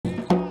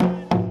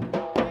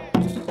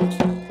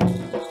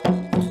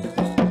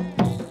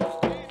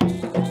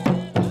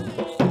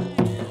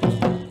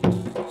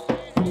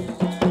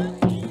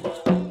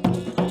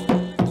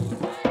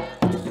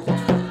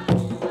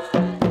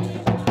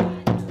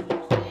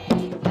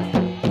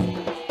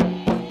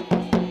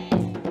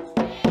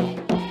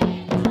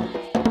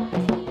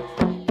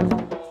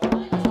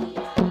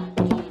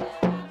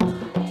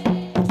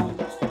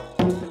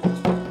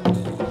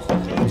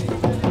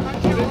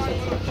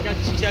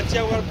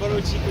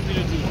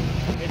community.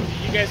 And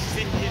you guys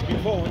seen it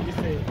before.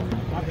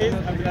 It's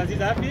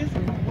Habshis,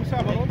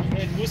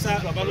 and Musa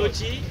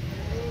Baluchi,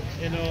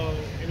 you know,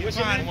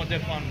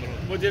 Modern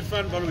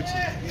Baluchi.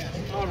 Yes.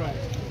 All right.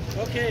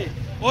 Okay.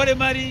 Ore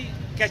Mari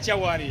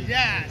Kachawari.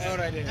 Yes. All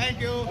right then. Thank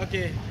you.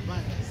 Okay.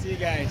 Bye. See you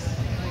guys.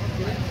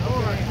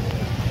 All right.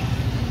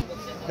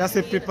 That's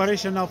the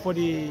preparation now for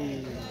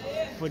the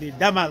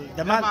damal.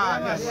 Damal.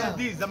 Yes.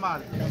 Sidis,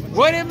 Damal.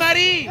 Ore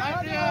Mari.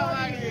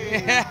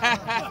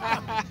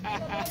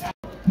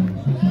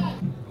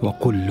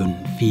 وكل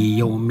في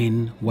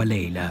يوم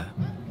وليلة.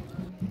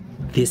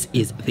 This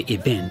is the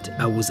event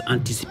I was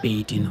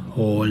anticipating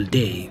all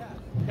day.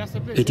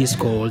 It is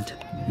called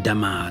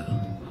Damal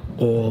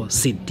or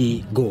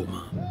Sidi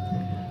Goma.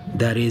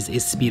 That is a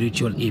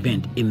spiritual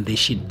event in the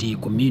Sheedi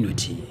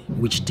community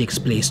which takes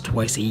place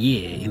twice a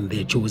year in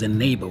their chosen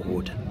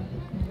neighborhood.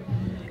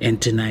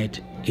 And tonight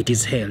it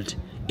is held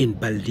in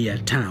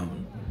Baldia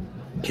town,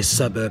 a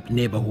suburb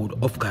neighborhood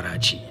of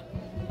Karachi.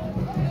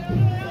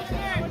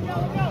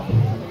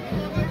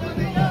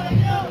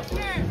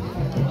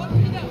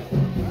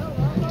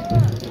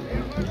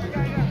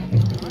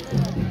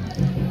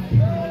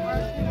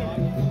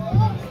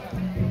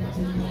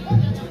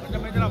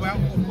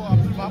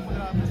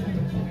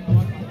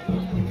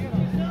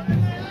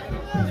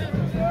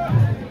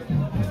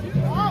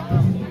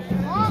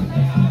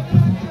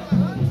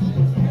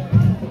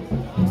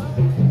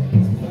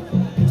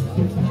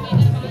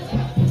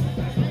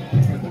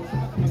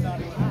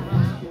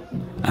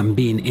 I'm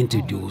being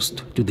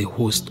introduced to the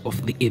host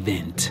of the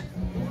event.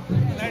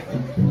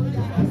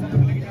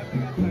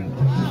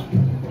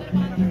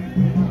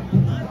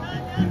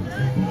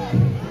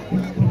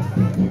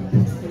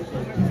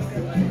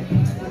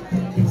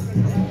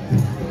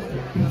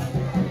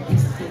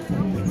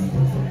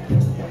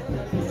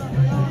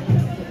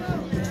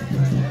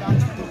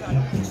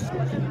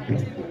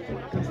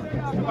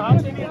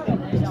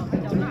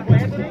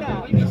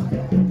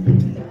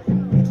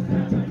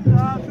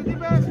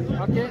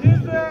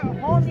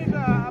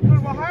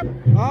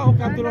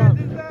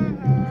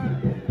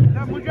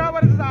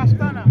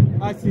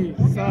 I see.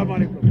 Assalamu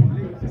alaikum.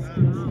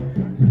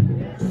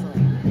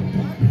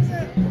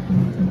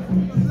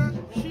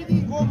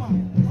 Sidi Goma.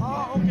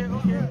 Oh, okay.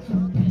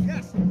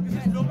 Yes,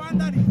 this is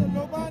Lobandani.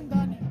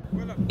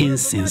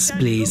 Incense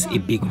plays a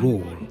big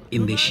role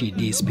in the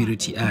Sheedi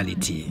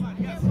spirituality.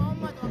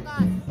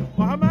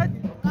 Muhammad?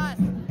 I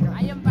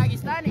am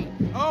Pakistani.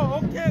 Oh,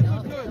 okay,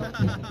 good.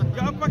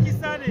 You are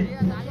Pakistani?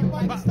 Yes, I am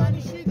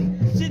Pakistani Sheedi.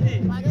 Sheedi.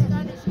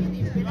 Pakistani Sheedi.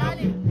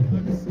 Bilali.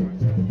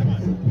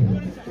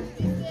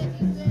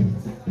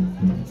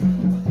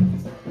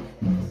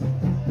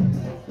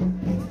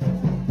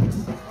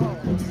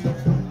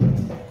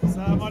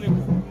 Assalamu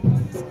alaikum.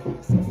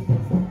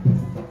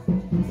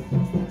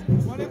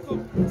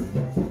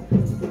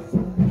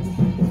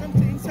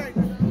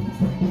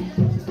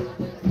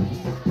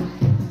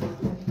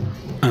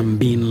 I'm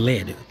being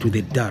led to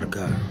the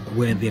dargah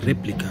where the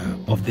replica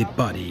of the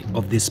body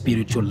of the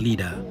spiritual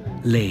leader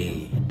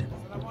laid.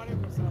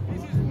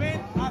 This is main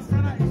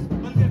Astana is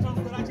Balchistan from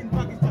Karachi in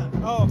Pakistan.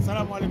 Oh,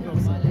 assalamu alaikum.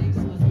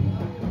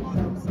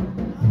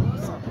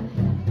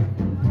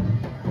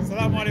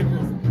 Assalamu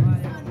alaikum.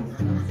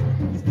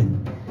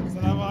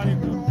 Assalamu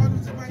alaikum.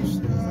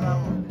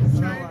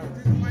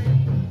 This is my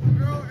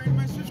bro and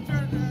my sister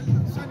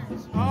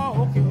Sidis.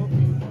 Oh, okay.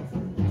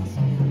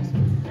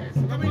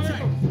 Come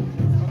inside.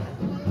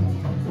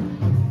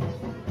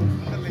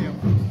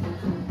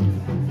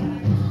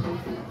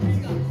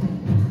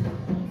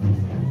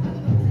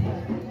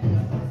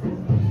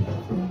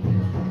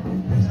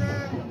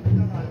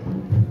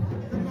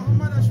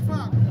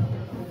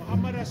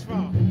 Muhammad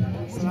Ashfaq.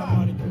 Assalamu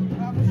alaikum.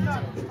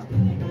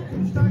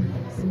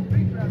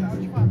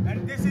 And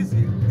this is a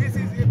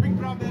big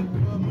brother,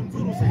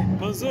 Mansoor Hussain.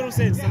 Mansoor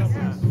Hussain. Yes.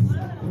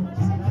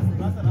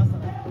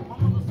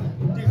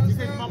 This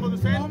is Muhammad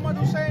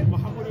Hussain.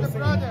 Muhammad The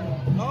Hussain. brother.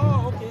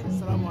 Oh, okay.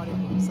 Assalamu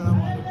alaikum.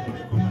 Assalamu alaikum.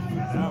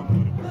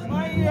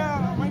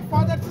 My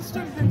father's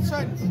sister is in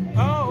Sindh.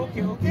 Oh,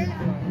 okay.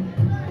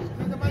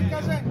 He's my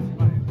cousin.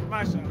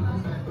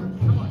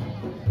 MashaAllah.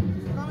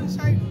 Come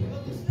inside.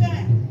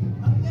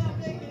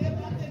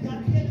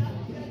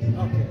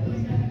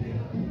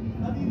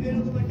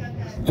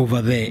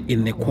 Over there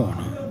in the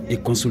corner, a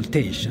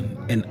consultation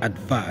and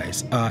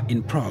advice are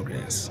in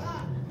progress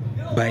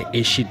by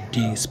a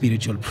Sheedi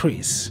spiritual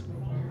priest.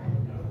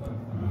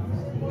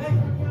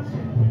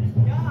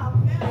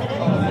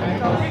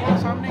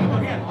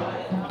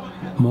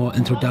 More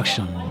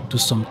introduction to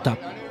some top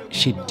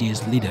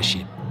Sheedi's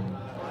leadership.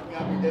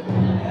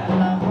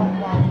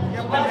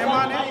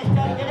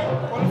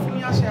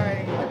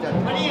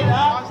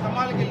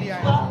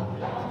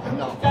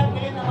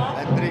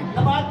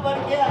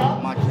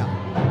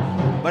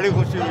 बड़ी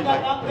खुशी हुई भाई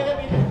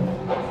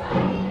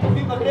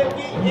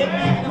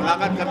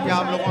मुलाकात करके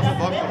आप लोगों से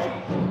बहुत खुशी।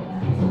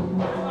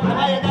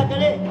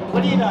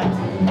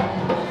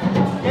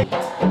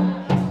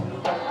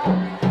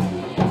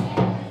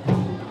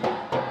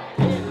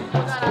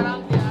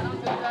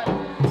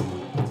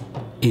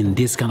 In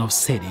this kind of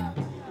setting,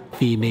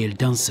 female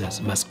dancers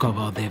must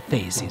cover their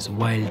faces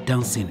while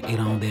dancing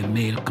around their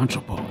male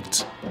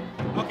counterparts.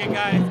 Okay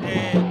guys,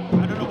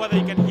 I don't know whether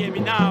you can hear me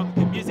now.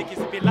 The music is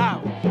a bit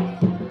loud.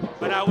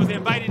 But I was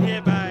invited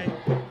here by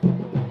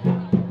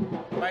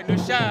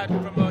Nushad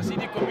from the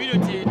Sidi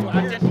community to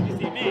attend to this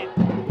event.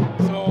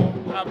 So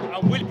I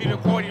will be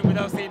recording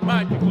without saying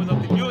much because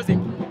of the music.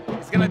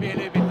 It's gonna be a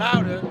little bit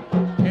louder.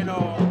 You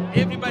know,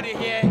 everybody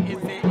here is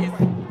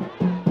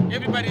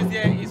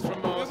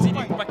from Sidi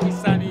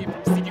Pakistani,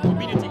 from Sidi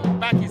community in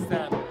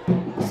Pakistan.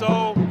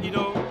 So you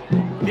know,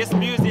 this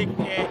music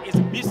is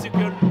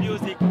musical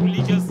music,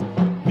 religious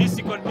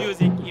musical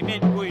music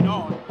event going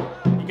on.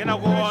 You're gonna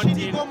go on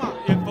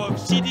for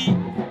Sheedi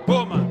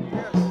Goma.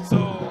 So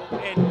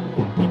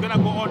you're gonna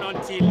go on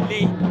until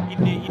late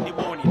in the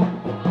morning.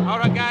 All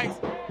right, guys.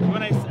 You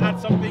wanna add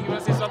something? You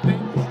wanna say something?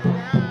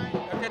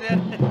 Okay then.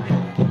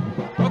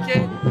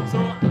 Okay. So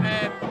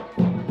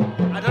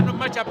I don't know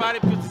much about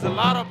it because there's a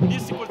lot of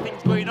musical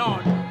things going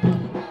on.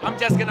 I'm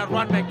just gonna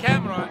run my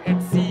camera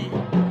and see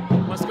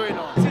what's going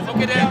on.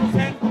 Okay then.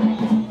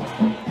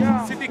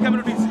 Sidi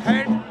Communities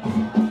head,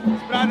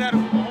 brother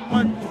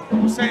Muhammad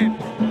Hussein,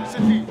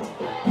 Sidi.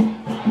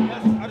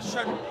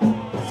 Arshad,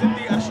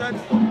 Sidi Arshad.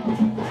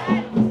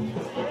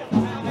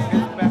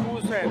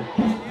 Hussein.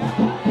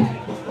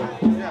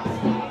 Yeah.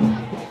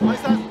 My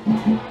son.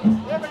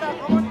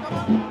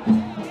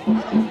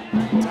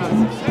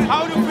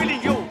 How are you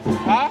feeling, you?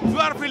 Huh? You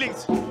are feeling?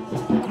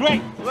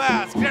 Great.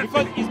 Yes, great.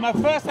 Because it's my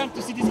first time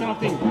to see this kind of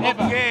thing.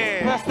 Ever.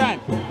 Okay. First time.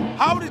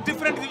 How is it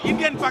different in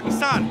India and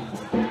Pakistan?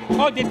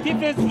 Oh, the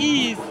difference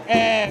is...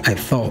 I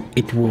thought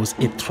it was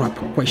a trap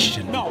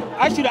question no,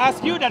 I should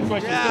ask you that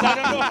question because I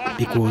don't know.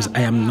 because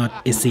I am not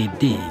a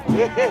Sidi.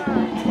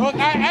 Oh,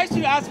 I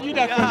should ask you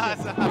that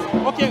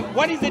question. Okay,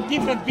 what is the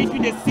difference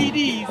between the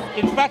Sidis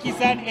in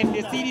Pakistan and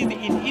the Sidis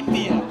in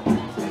India?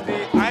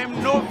 I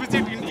am no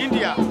visit in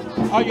India.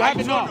 Oh, you I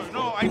haven't don't know? know.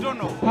 No, I don't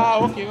know.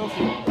 Ah, okay,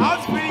 okay.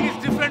 How's feeling is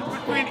different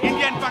between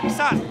India and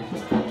Pakistan?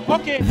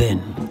 Okay.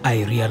 Then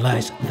I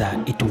realized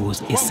that it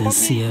was a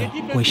sincere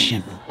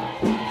question.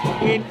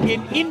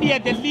 In India,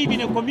 they live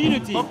in a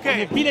community,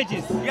 Okay. in the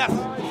villages. Yes.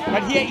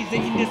 But here is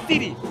in the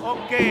city.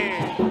 Okay.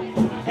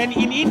 And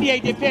in India,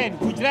 it depends.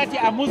 Gujarati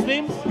are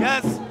Muslims.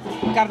 Yes.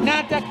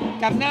 Karnataka.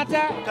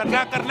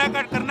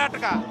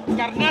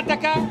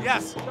 Karnataka.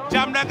 Yes.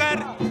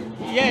 Jamnagar.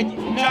 Yeah.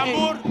 No,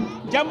 Jambur.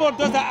 Jambur,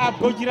 those are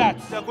Gujarat.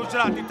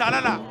 Gujarat.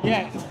 Talala.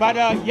 Yeah. But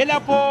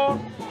Yellapur,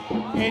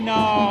 in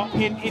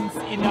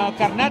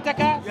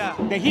Karnataka, Yeah.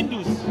 the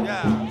Hindus.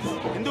 Yeah.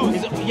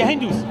 Hindus.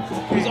 Hindus.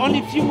 There's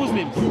only few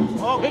Muslims.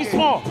 Very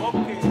small.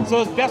 Okay.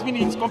 So that means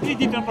it's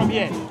completely different from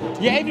here.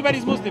 Yeah,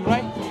 everybody's Muslim,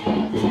 right?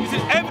 This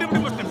is everybody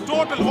Muslim.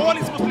 Total. All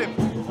is Muslim.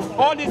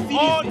 All the Sidis.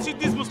 All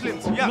Sidis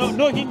Muslims. Yes.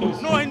 No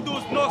Hindus. No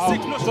Hindus. No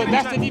Sikhs. No So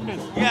that's the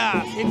difference.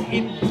 Yeah.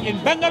 In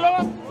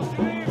Bangalore,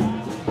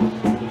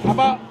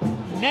 about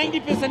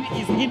 90%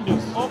 is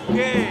Hindus.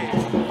 Okay.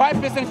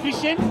 5%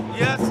 Christian,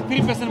 Yes.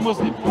 3%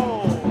 Muslim.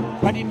 Oh.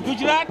 But in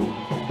Gujarat,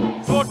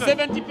 Total.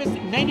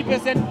 70%,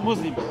 90%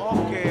 Muslims.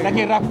 Okay. Like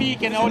a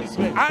Rafiq and all this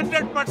way.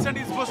 100%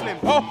 is Muslim.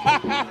 Oh,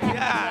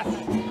 Yes.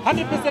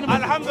 100% Muslim.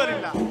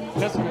 Alhamdulillah.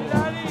 That's good.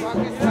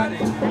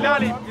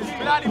 Bilali. Is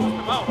Bilali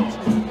Muslim? How?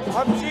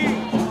 Habshi,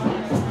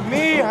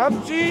 me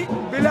Habshi,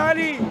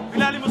 Bilali,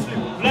 Bilali Muslim.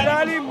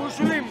 Bilali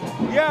Muslim,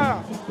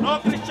 yeah, No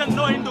Christian,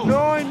 no Hindu.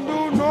 no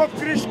Hindu, no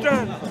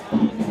Christian.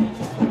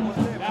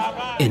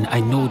 And I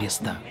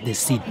noticed that the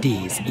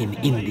Sidis in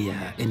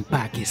India and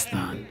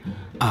Pakistan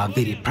are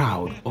very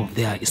proud of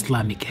their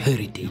Islamic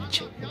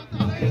heritage.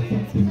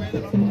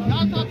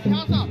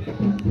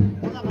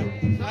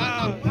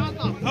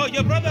 Oh,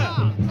 your brother.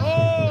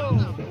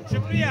 Oh,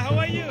 Shukriya, how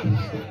are you?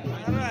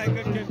 All right,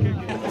 good.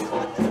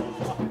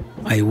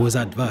 I was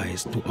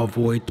advised to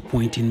avoid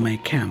pointing my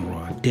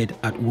camera dead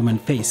at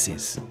women's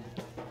faces.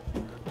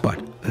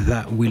 But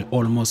that will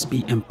almost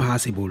be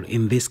impossible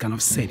in this kind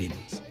of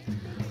settings,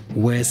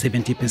 where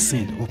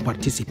 70% of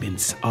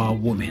participants are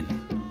women.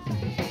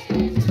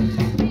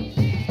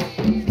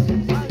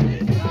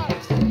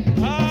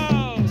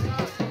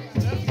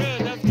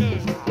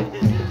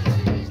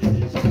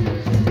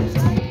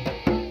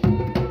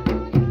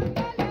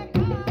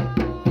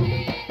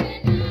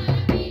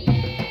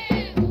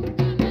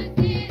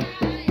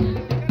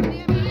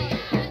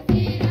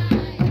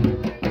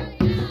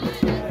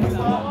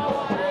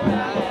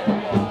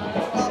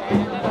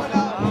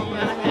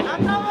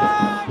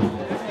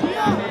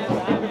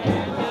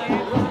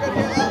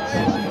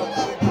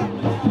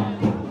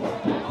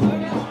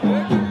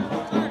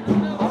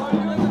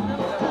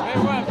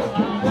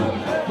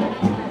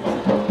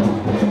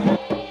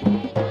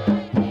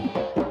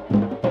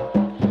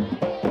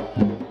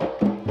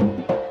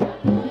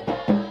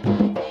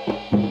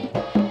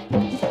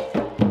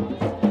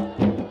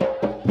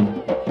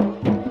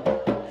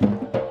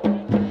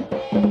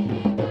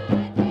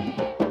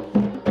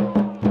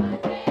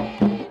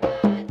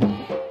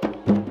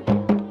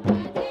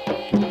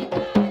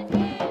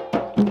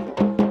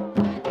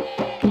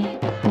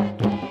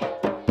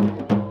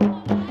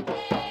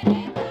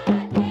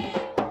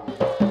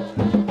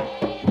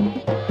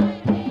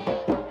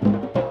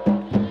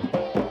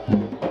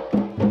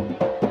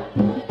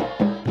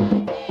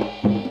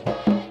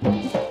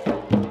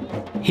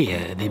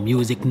 Here, the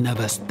music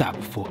never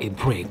stops for a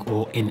break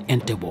or an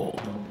interval.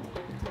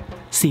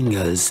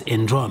 Singers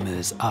and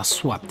drummers are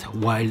swapped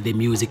while the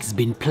music is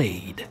being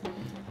played.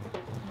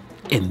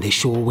 And the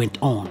show went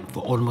on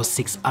for almost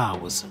 6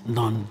 hours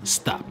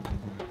non-stop.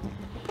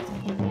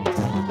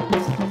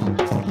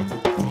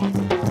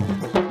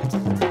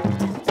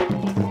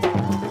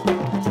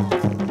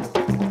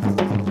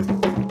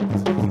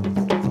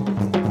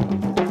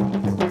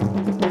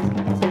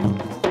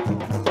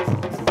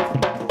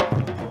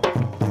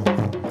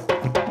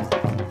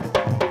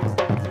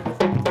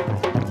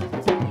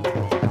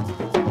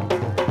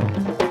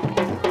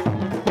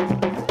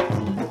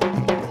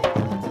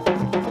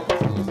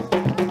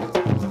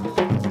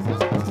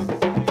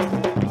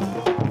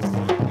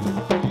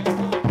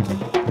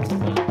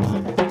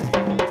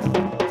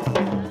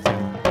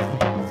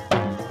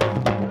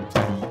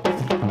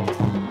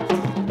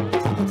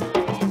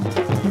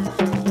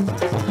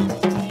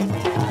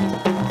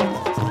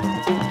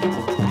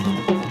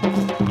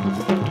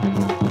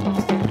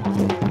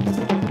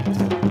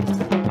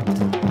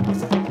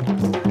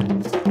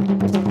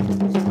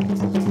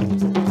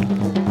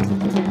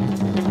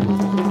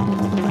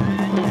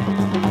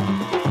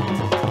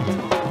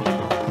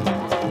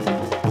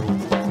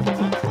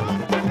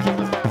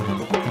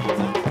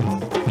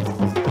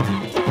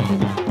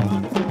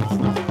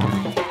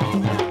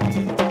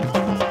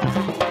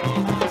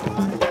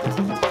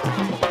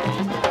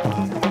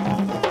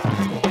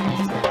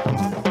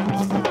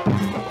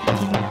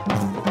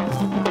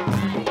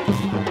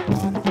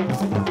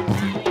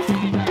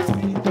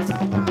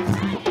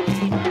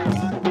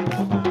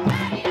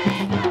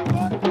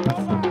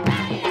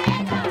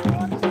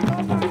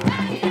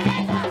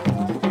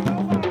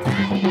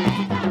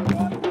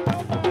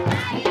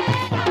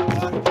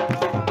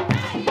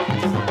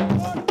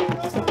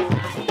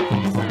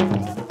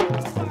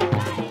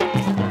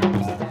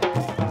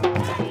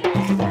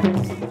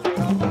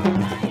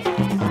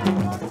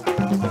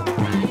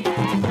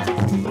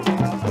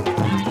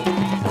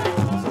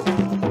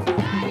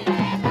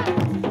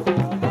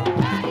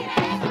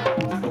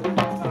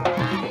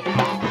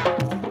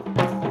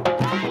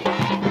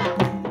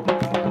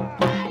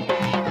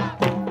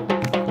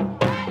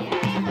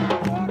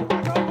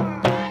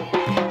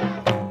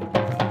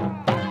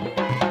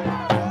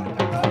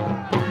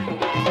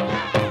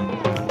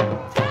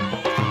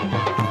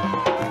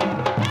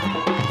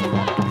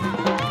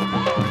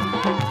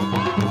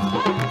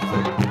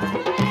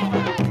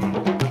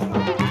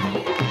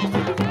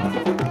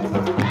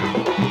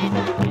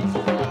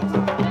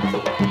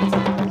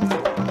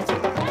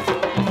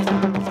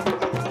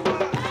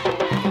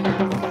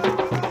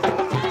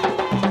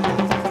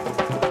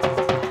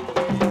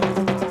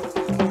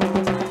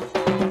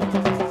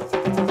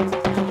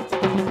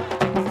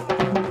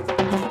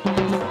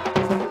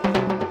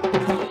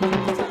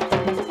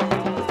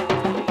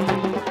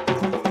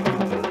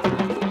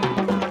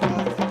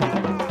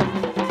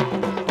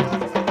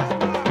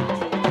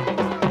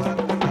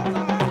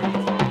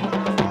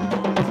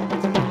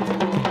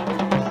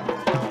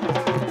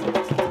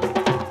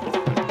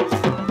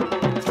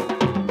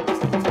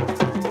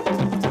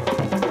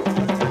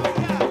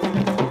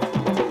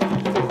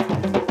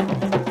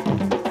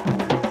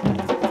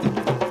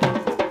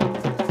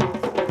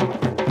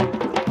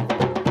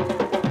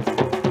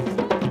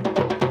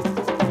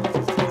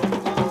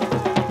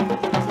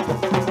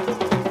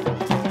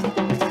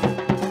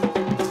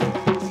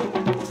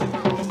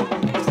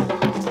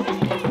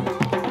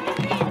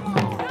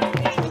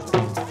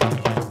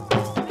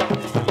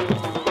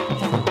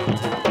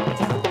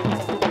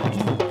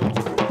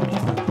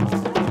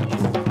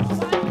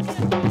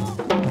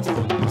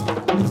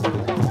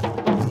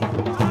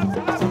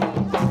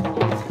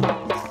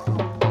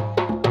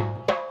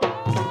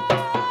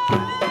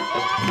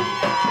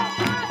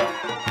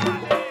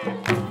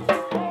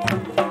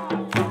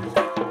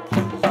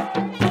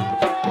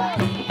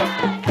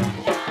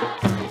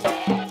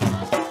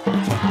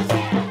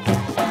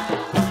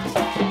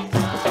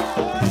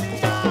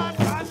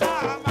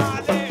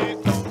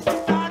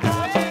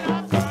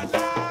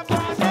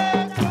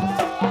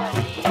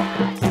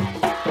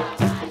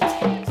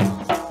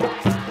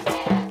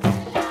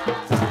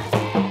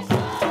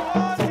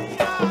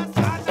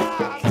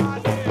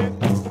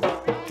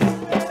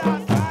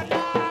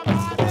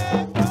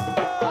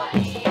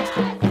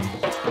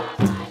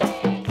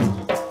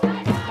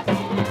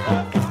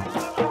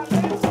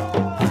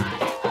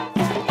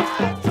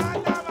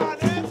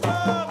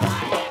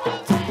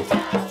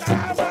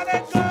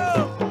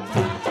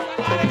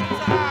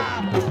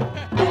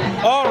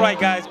 right,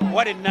 guys,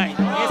 what a night.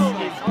 This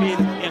has been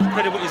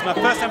incredible. It's my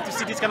first time to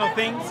see these kind of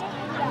things.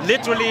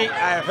 Literally,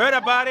 I heard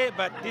about it,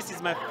 but this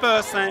is my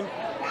first time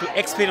to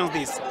experience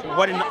this.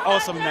 What an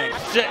awesome night.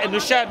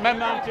 Nushad, my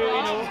mom too,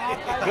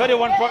 you're the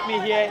one brought me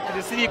here to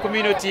the Sidi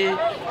community.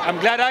 I'm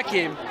glad I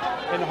came,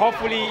 and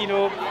hopefully,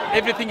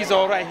 everything is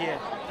all right here.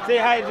 Say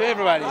hi to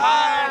everybody.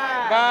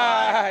 Bye.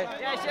 Bye.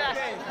 Yes, yes.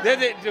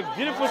 There's a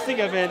beautiful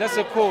singer, man. That's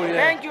so cool. Yeah.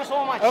 Thank you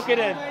so much. Okay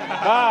then.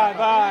 Bye,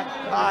 bye.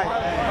 Bye.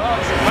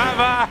 Bye,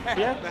 bye.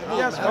 Yeah?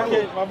 Yes,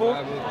 okay. Babu.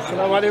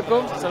 Assalamu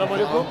alaikum. Assalamu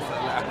alaikum.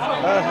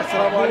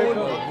 السلام عليكم.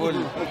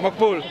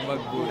 مقبول.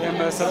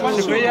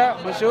 شكرا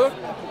مشهور.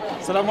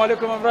 السلام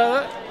عليكم my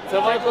brother.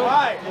 السلام عليكم.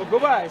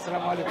 Goodbye.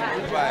 السلام عليكم.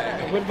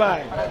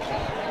 Goodbye.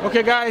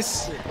 Okay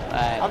guys.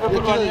 Have a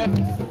good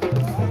one.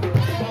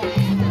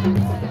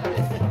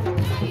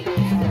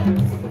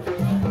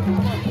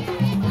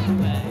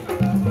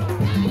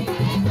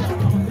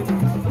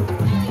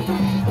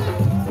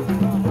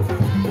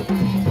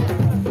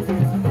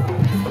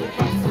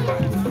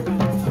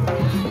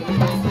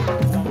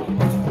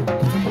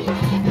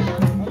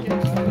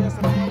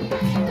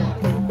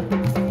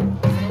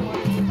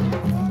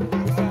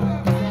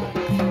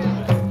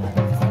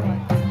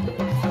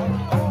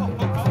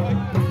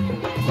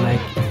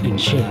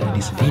 Share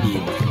this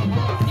video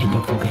and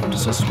don't forget to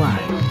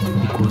subscribe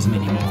because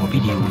many more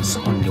videos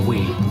on the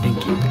way. Thank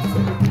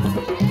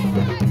you.